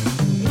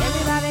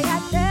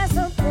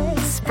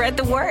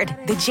Spread the word.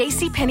 The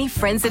JCPenney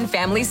Friends and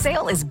Family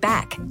Sale is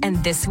back.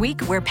 And this week,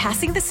 we're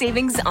passing the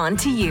savings on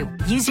to you.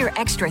 Use your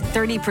extra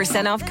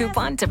 30% off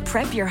coupon to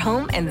prep your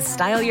home and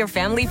style your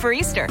family for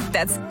Easter.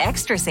 That's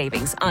extra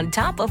savings on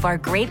top of our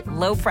great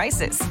low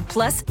prices.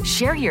 Plus,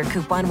 share your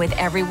coupon with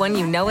everyone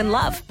you know and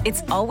love.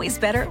 It's always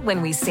better when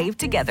we save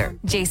together.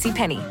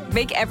 JCPenney.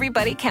 Make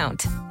everybody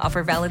count.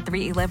 Offer valid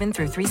 3/11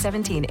 through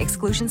 3/17.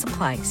 Exclusions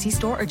apply. See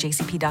store or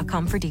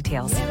jcp.com for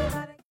details.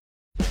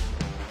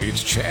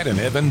 It's Chad and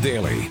Evan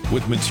Daily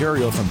with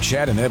material from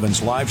Chad and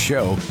Evan's live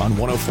show on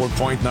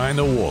 104.9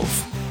 The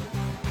Wolf.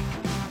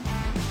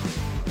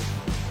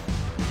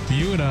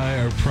 You and I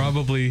are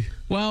probably,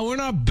 well, we're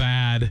not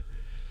bad.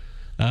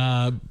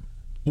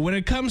 When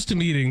it comes to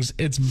meetings,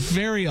 it's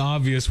very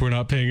obvious we're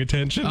not paying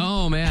attention.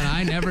 Oh, man,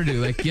 I never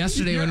do. Like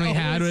yesterday when we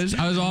had was,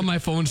 I was on my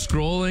phone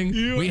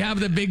scrolling. We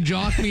have the big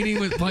jock meeting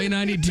with Play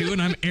 92,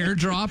 and I'm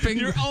airdropping.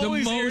 You're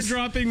always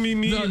airdropping me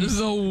memes.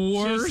 The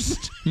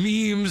worst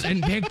memes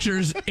and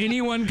pictures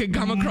anyone could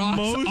come across.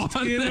 Most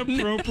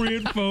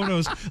inappropriate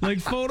photos. Like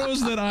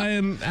photos that I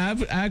am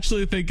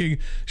actually thinking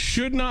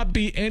should not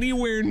be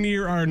anywhere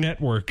near our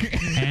network.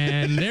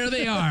 And there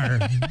they are,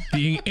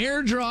 being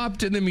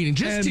airdropped in the meeting.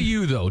 Just to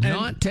you, though,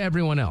 not to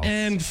everyone else.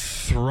 And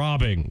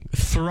throbbing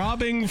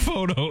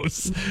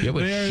photos. Yeah,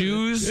 with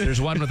shoes. There's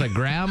one with a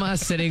grandma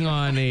sitting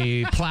on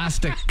a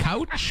plastic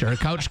couch, or a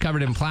couch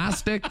covered in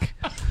plastic.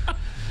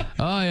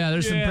 Oh, yeah,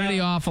 there's some pretty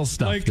awful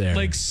stuff there.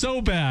 Like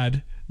so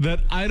bad that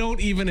I don't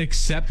even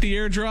accept the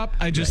airdrop.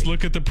 I just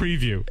look at the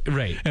preview.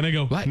 Right. And I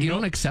go, what? You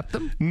don't accept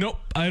them? Nope.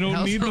 I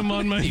don't need them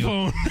on my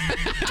phone.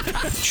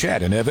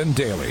 Chad and Evan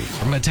Daily.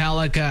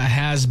 Metallica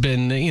has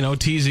been,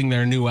 teasing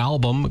their new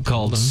album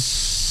called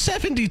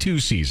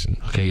 72 Season.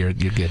 Okay, you're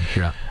good.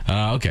 You're up.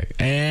 Okay.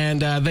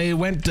 And they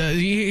went,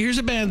 here's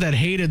a band that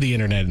hated the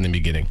internet in the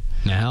beginning.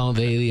 Now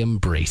they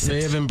embrace it.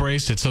 They have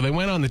embraced it. So they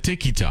went on the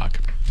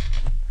TikTok.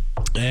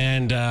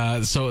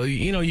 And so,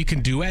 you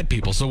can duet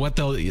people. So what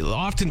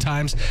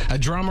oftentimes a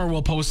drummer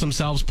will post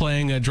themselves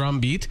playing a drum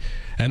beat,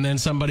 and then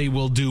somebody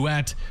will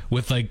duet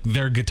with like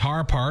their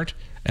guitar part,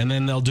 and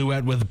then they'll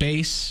duet with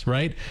bass,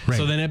 right?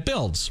 So then it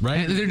builds,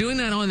 right? And they're doing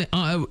that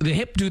on the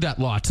Hip do that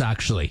lots,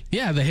 actually.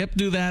 Yeah, the Hip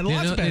do that.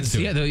 Lots of bands do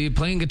it. Yeah, they're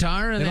playing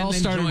guitar, and it all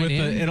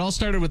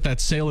started with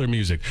that Sailor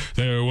music.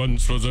 There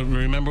once was a,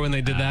 remember when they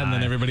did that, and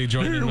then everybody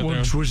joined in with their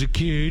once was a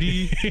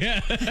kitty.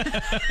 Yeah,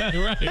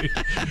 right.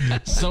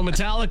 So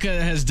Metallica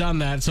has done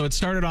that. So it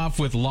started off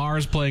with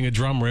Lars playing a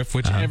drum riff,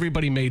 which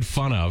everybody made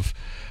fun of,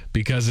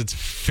 because it's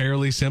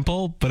fairly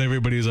simple, but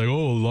everybody's like,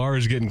 oh,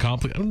 Lars getting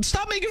complicated.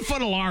 Stop making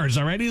fun of Lars,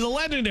 all right? He's a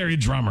legendary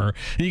drummer,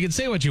 and you can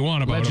say what you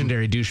want about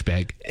legendary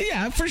douchebag.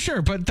 Yeah, for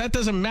sure, but that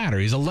doesn't matter.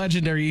 He's a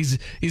legendary.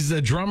 He's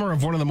the drummer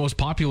of one of the most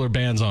popular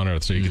bands on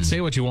earth, so you can say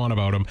what you want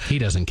about him. He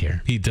doesn't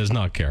care. He does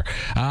not care.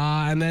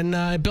 And then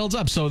it builds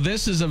up. So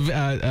this is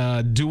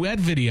a duet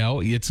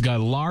video. It's got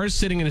Lars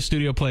sitting in a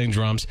studio playing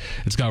drums.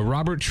 It's got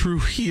Robert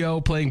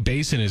Trujillo playing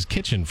bass in his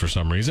kitchen for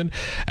some reason.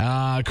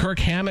 Kirk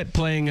Hammett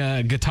playing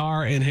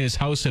guitar in his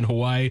house in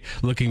Hawaii,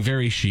 looking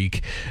very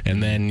chic.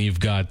 And then you've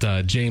got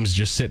James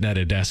just sitting at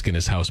a desk in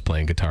his house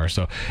playing guitar.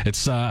 So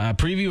it's a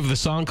preview of the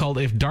song called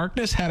If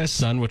Darkness Had a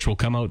Sun, which will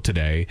come out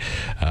today.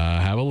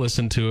 Have a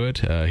listen to it.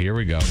 Here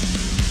we go.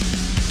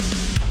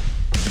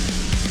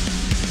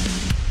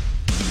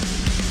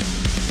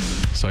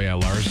 So yeah,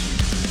 Lars,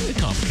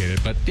 complicated,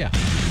 but yeah.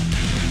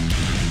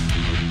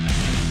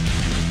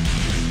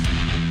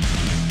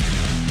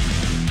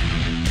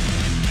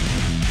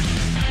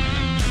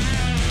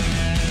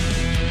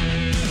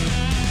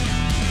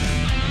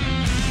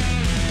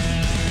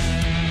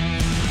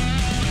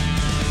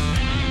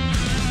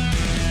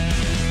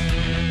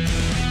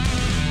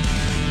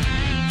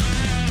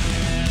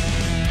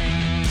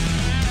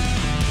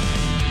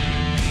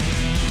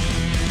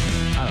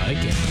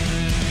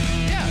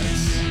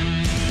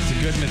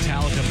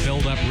 Metallica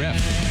build-up riff.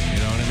 You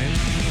know what I mean?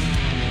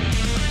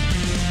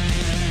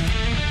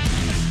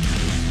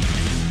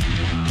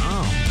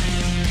 Oh.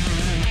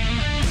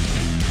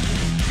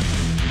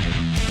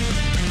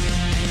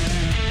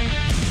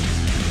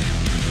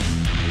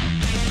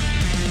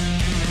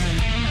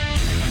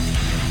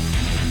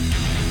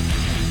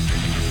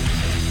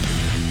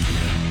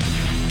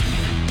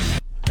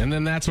 And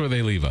then that's where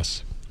they leave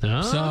us.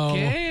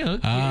 Okay,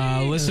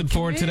 listen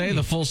for today.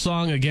 The full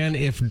song again,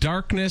 If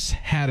Darkness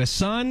Had a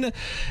Sun,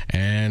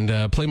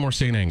 and play more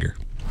Saint Anger.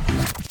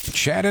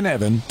 Chad and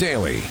Evan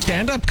Daily.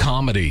 Stand-up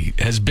comedy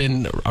has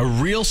been a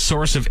real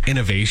source of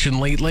innovation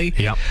lately.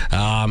 Yep.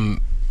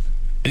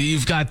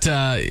 You've got,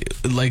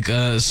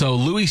 so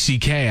Louis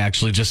C.K.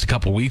 actually just a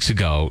couple weeks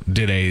ago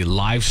did a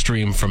live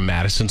stream from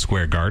Madison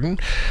Square Garden,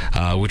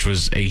 which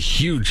was a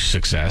huge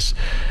success.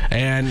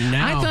 And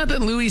now... I thought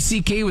that Louis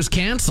C.K. was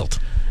canceled.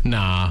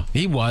 Nah,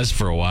 he was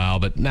for a while,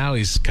 but now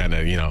he's kind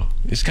of,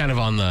 he's kind of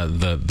on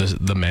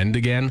the mend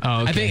again.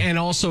 Oh, okay. I think, and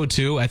also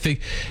too, I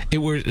think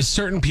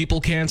certain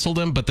people canceled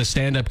him, but the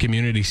stand-up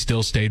community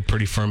still stayed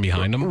pretty firm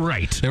behind him.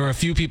 Right. There were a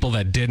few people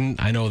that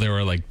didn't. I know there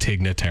were like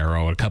Tig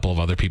Notaro, a couple of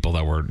other people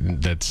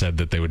that said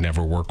that they would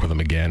never work with him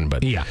again.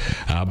 But yeah,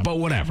 but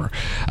whatever.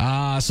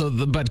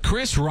 But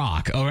Chris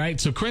Rock, all right.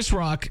 So Chris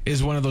Rock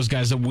is one of those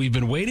guys that we've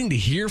been waiting to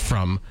hear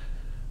from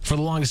for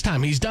the longest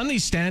time. He's done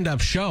these stand-up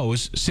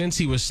shows since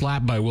he was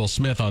slapped by Will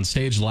Smith on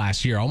stage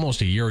last year,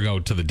 almost a year ago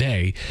to the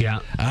day. Yeah.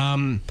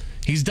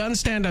 He's done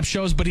stand-up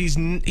shows, but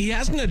he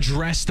hasn't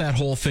addressed that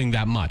whole thing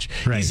that much.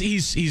 Right.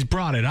 He's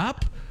brought it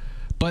up,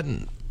 but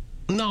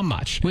not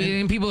much.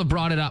 And people have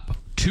brought it up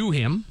to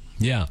him.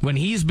 Yeah. When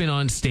he's been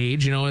on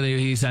stage,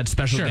 he's had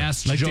special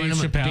guests like join Dave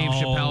him. Chappelle, Dave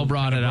Chappelle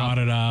brought it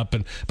up,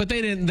 but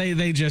they didn't.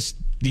 They just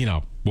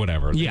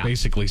whatever. Yeah. They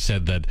basically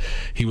said that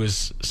he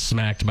was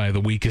smacked by the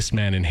weakest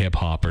man in hip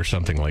hop or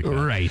something like that.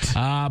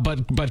 Right.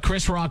 But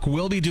Chris Rock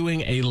will be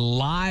doing a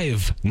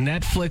live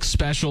Netflix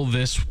special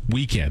this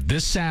weekend,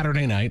 this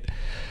Saturday night.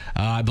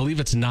 I believe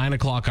it's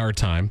 9:00 our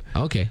time.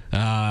 Okay.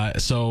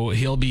 So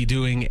he'll be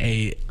doing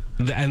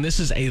and this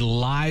is a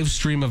live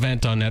stream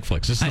event on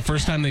Netflix. This is the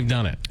first time they've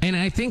done it. And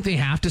I think they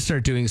have to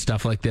start doing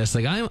stuff like this.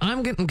 Like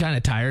I'm getting kind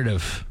of tired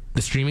of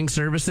the streaming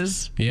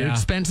services. Yeah. They're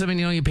expensive, and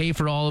you pay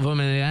for all of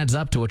them, and it adds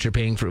up to what you're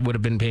paying for. Would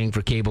have been paying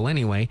for cable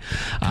anyway.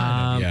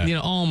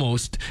 Yeah.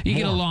 Almost. You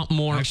get a lot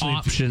more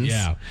options.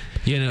 Yeah.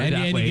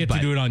 And you get to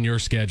do it on your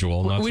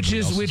schedule, not which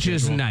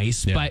is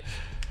nice. Yeah. But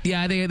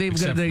yeah, they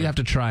have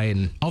to try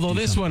and. Although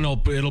this one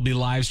it'll be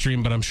live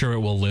streamed, but I'm sure it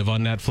will live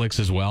on Netflix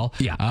as well.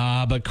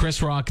 Yeah. But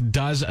Chris Rock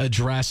does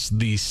address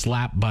the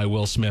slap by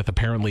Will Smith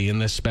apparently in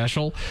this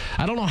special.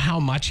 I don't know how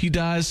much he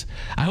does.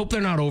 I hope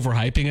they're not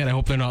overhyping it. I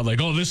hope they're not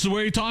like, oh, this is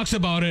where he talks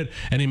about it,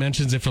 and he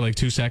mentions it for like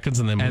 2 seconds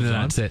and then moves on.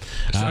 That's it.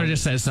 Or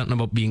just says something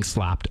about being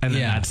slapped, and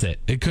then that's it.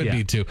 It could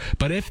be too.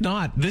 But if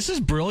not, this is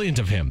brilliant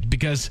of him,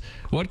 because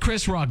what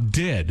Chris Rock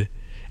did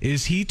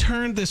is he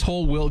turned this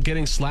whole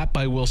getting slapped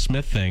by Will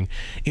Smith thing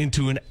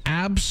into an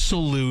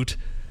absolute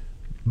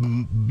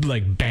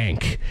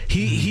bank.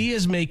 He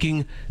is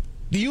making,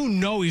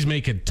 he's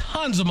making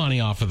tons of money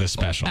off of this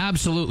special.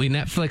 Absolutely.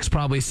 Netflix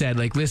probably said,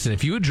 listen,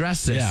 if you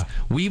address this,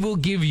 we will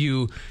give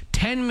you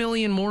 $10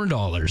 million more.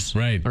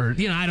 Right. Or,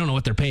 I don't know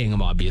what they're paying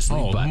him, obviously.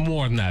 Oh, but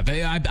more than that.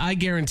 I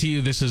guarantee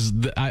you this is,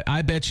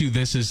 I bet you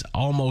this is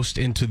almost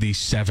into the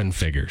 7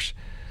 figures.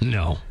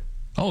 No.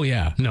 Oh,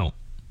 yeah.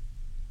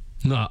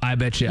 No, I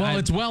bet you. Well,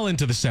 it's well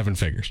into the 7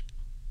 figures.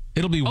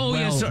 It'll be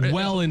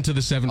well into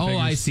the 7 figures. Oh,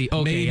 I see.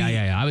 Okay, maybe,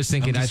 yeah. I was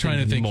thinking. I'm just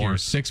trying to think more. Here.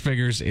 6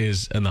 figures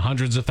is in the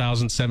hundreds of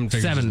thousands. 7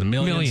 figures is in the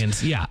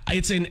millions. Yeah,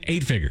 it's in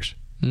 8 figures.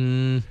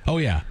 Oh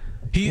yeah.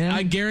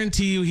 I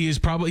guarantee you, he's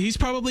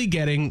probably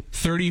getting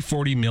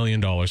 $30-40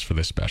 million for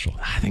this special.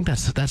 I think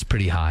that's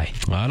pretty high.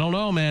 I don't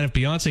know, man. If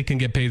Beyonce can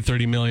get paid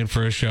 $30 million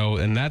for a show,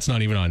 and that's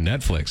not even on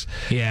Netflix.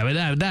 Yeah,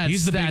 but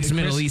that's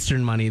Middle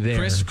Eastern money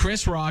there.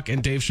 Chris Rock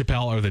and Dave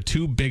Chappelle are the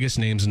 2 biggest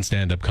names in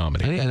stand-up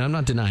comedy. And I'm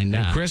not denying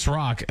that. And Chris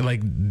Rock,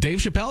 Dave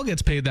Chappelle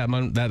gets paid that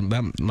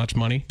much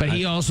money, but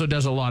he also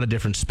does a lot of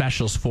different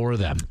specials for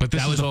them. But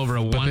this was over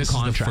one contract. This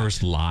is the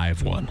first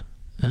live one.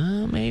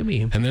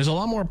 Maybe. And there's a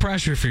lot more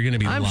pressure if you're going to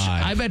be live.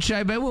 I bet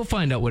we'll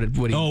find out what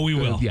he... Oh, we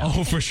will. Yeah.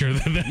 Oh, for sure.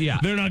 Yeah.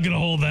 They're not going to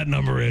hold that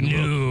number in.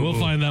 No. We'll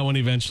find that one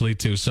eventually,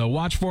 too. So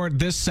watch for it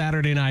this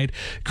Saturday night.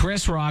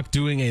 Chris Rock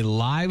doing a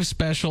live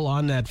special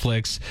on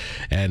Netflix.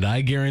 And I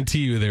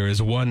guarantee you there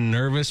is one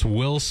nervous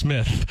Will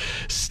Smith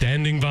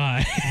standing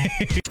by.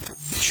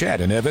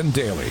 Chad and Evan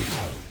daily.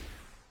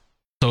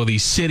 So the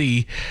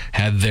city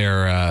had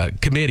their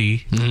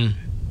committee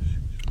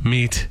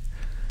meet,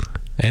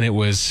 and it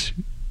was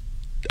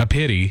a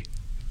pity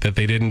that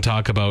they didn't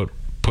talk about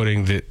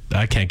putting the...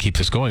 I can't keep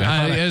this going.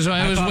 I was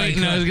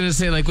waiting. I was going to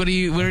say,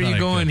 where are you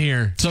going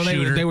here? So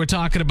they were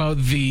talking about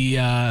they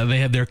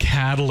had their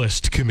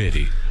Catalyst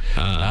committee.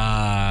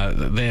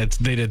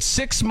 They did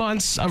 6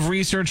 months of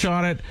research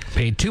on it.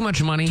 Paid too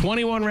much money.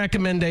 21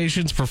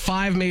 recommendations for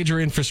 5 major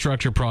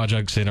infrastructure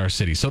projects in our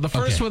city. So the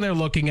first one they're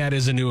looking at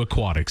is a new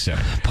aquatic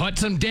center. Put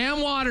some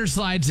damn water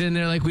slides in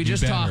there like we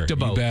just talked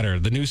about. You better.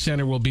 The new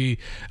center will be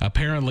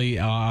apparently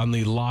on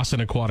the Lawson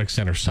Aquatic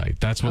Center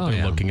site. That's what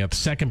they're looking at. The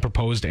second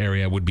proposed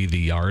area would be the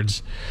yards.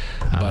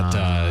 But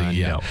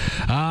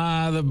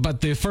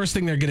but the first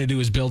thing they're going to do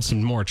is build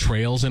some more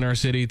trails in our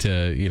city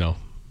to,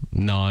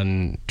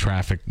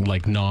 non-traffic,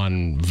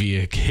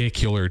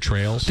 non-vehicular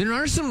trails. There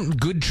are some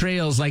good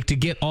trails to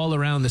get all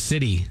around the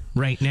city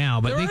right now,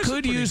 but they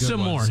could use some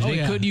more.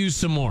 They could use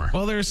some more.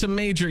 Well, there's some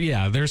major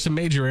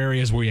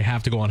areas where you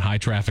have to go on high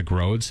traffic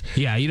roads.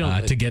 Yeah, you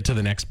don't to get to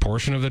the next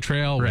portion of the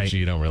trail, which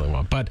you don't really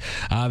want. But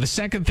the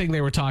second thing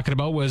they were talking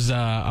about was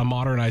a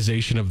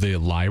modernization of the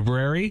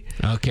library.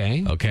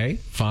 Okay,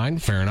 fine,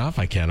 fair enough.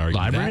 I can't argue.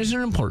 Libraries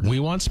are important. We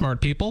want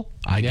smart people.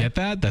 I get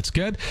that. That's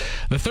good.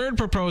 The third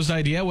proposed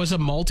idea was a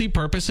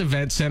multi-purpose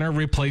event center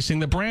replacing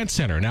the Brandt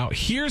Center. Now,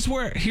 here's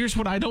what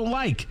I don't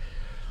like.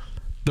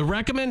 The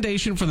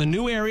recommendation for the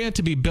new area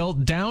to be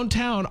built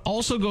downtown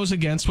also goes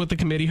against what the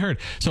committee heard.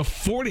 So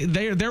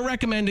they're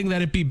recommending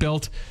that it be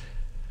built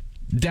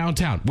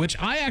downtown,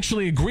 which I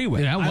actually agree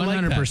with. Yeah,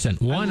 100%.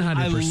 100%.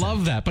 I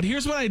love that. But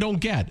here's what I don't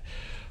get.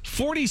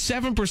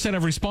 47%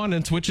 of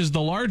respondents, which is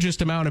the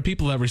largest amount of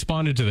people that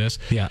responded to this,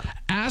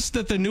 asked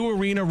that the new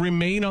arena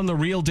remain on the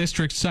Real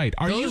District site.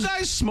 Are you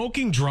guys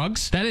smoking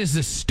drugs? That is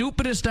the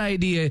stupidest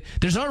idea.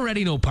 There's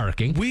already no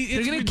parking.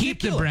 They're going to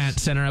keep the Brandt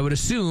Center, I would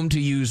assume,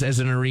 to use as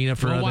an arena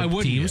for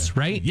other teams,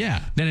 right?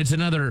 Yeah. Then it's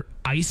another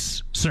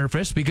ice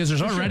surface because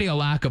there's already a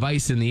lack of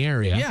ice in the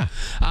area. Yeah.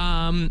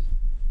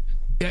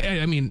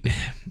 I mean,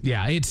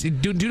 yeah,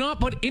 do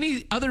not put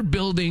any other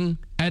building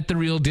at the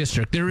Real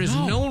District. There is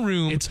no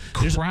room. It's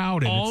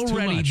crowded. It's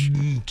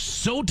already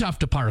so tough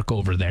to park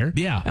over there.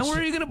 Yeah. And where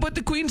are you going to put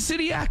the Queen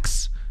City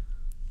X?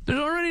 There's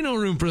already no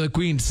room for the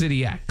Queen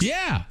City X.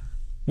 Yeah.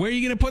 Where are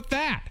you going to put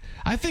that?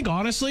 I think,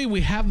 honestly,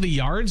 we have the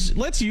yards.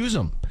 Let's use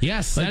them.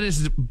 Yes, that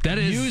is.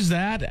 Use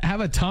that. Have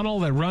a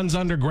tunnel that runs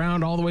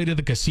underground all the way to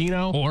the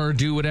casino. Or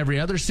do what every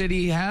other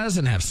city has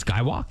and have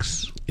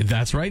skywalks.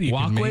 That's right. You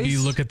can Walkways. maybe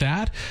look at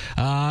that.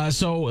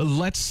 So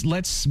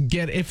let's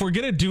get, if we're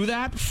going to do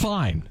that,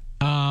 fine.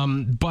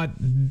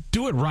 But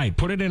do it right.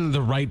 Put it in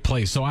the right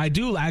place. So I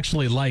do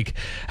actually like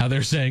how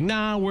they're saying,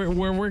 nah, we're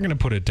going to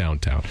put it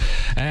downtown.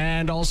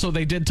 And also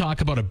they did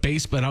talk about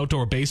an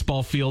outdoor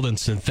baseball field and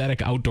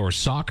synthetic outdoor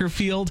soccer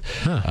field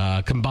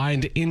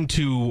combined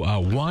into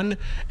one.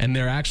 And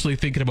they're actually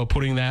thinking about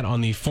putting that on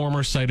the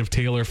former site of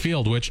Taylor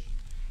Field, which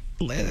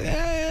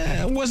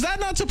was that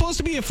not supposed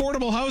to be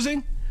affordable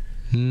housing?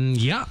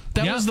 Yeah.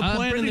 That was the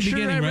plan in the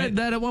beginning, I right? read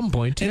that at one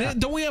point. And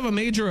don't we have a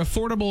major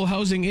affordable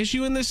housing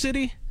issue in this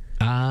city?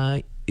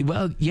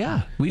 Well,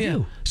 yeah, we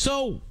do.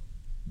 So,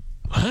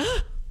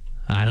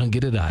 I don't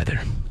get it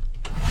either.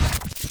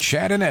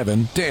 Chad and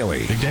Evan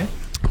daily. Big day?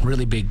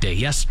 Really big day.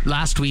 Yes,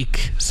 last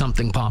week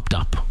something popped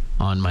up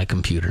on my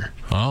computer.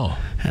 Oh.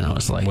 And I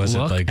was like, Was it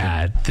look like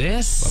at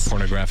this. A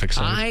pornographic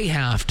site? I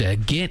have to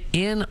get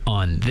in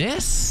on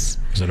this.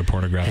 Is it a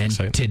pornographic And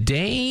site?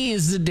 today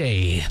is the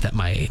day that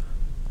my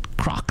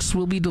Crocs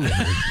will be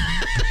delivered.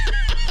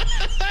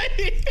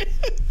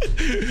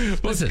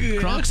 Listen,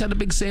 Crocs had a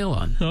big sale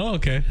on. Oh,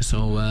 okay.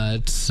 So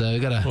it's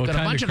got a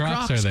bunch of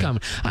Crocs are they?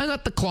 coming. I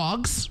got the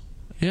clogs,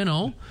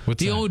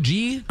 What's the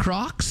that? OG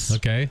Crocs.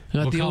 Okay. I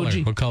got What the color?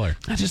 OG. What color?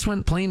 I just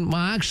went plain.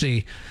 Well,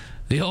 actually,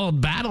 the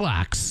old Battle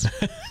Axe.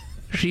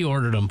 She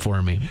ordered them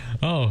for me.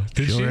 Oh,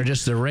 did She she? ordered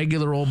just the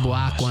regular old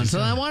black ones.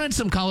 So I wanted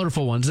some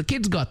colorful ones. The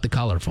kids got the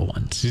colorful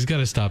ones. She's got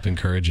to stop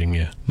encouraging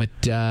you.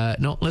 But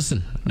no,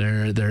 listen,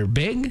 they're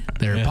big,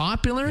 they're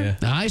popular. Yeah.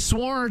 I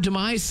swore to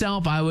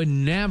myself I would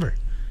never,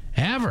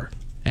 ever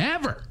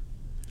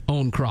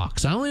own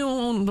Crocs. I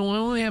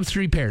only have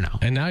 3 pair now.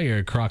 And now you're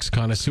a Crocs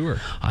connoisseur.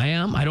 I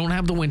am. I don't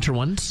have the winter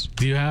ones.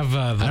 Do you have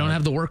I don't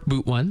have the work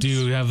boot ones. Do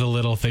you have the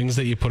little things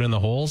that you put in the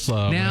holes?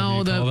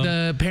 Now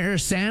the pair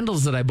of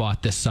sandals that I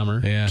bought this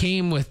summer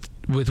came with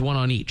one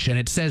on each, and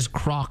it says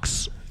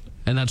Crocs.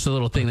 And that's the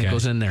little thing that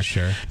goes in there.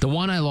 Sure. The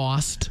one I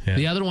lost. Yeah.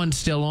 The other one's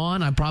still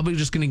on. I'm probably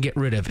just going to get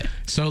rid of it.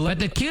 But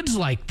the kids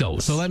like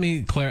those. So let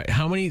me clarify.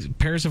 How many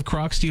pairs of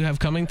Crocs do you have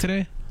coming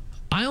today?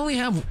 I only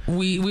have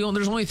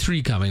there's only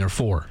 3 coming, or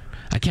 4.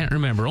 I can't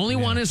remember. Only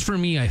one is for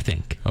me, I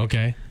think.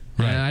 Okay.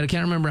 Right. I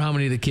can't remember how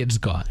many the kids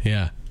got.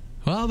 Yeah.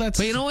 Well, that's.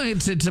 But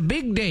it's a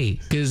big day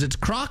because it's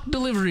Croc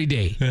delivery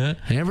day. Uh-huh.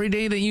 And every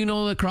day that you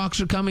know that Crocs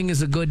are coming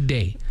is a good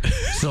day.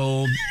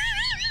 So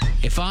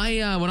if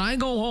when I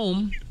go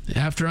home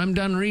after I'm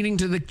done reading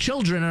to the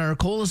children at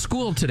Arcola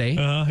School today,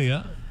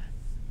 yeah.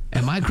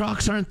 and my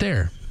Crocs aren't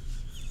there,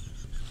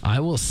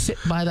 I will sit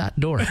by that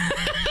door.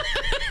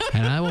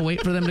 And I will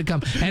wait for them to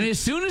come. And as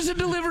soon as the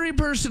delivery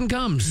person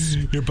comes,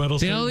 your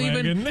they'll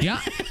even,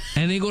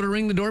 and they go to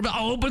ring the doorbell.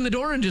 I'll open the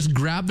door and just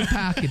grab the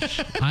package.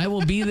 I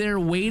will be there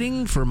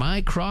waiting for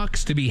my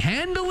Crocs to be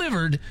hand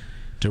delivered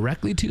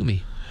directly to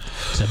me.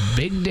 It's a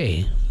big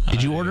day.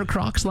 Did you order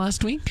Crocs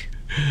last week?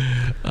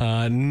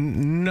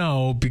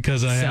 No,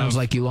 because I Sounds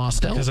like you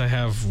lost out. Because I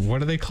have, what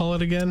do they call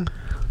it again?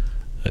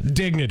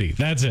 Dignity.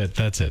 That's it.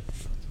 What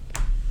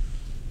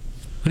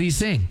are you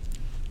saying?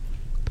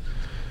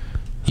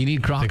 You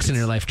need Crocs in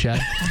your life, Chad.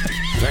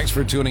 Thanks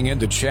for tuning in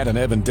to Chad and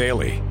Evan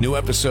Daily. New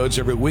episodes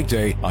every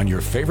weekday on your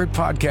favorite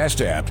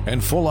podcast app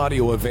and full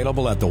audio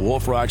available at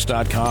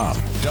thewolfrocks.com.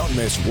 Don't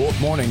miss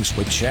Wolf Mornings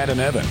with Chad and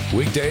Evan.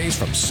 Weekdays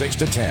from 6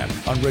 to 10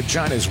 on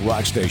Regina's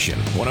Rock Station,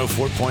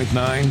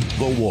 104.9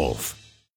 The Wolf.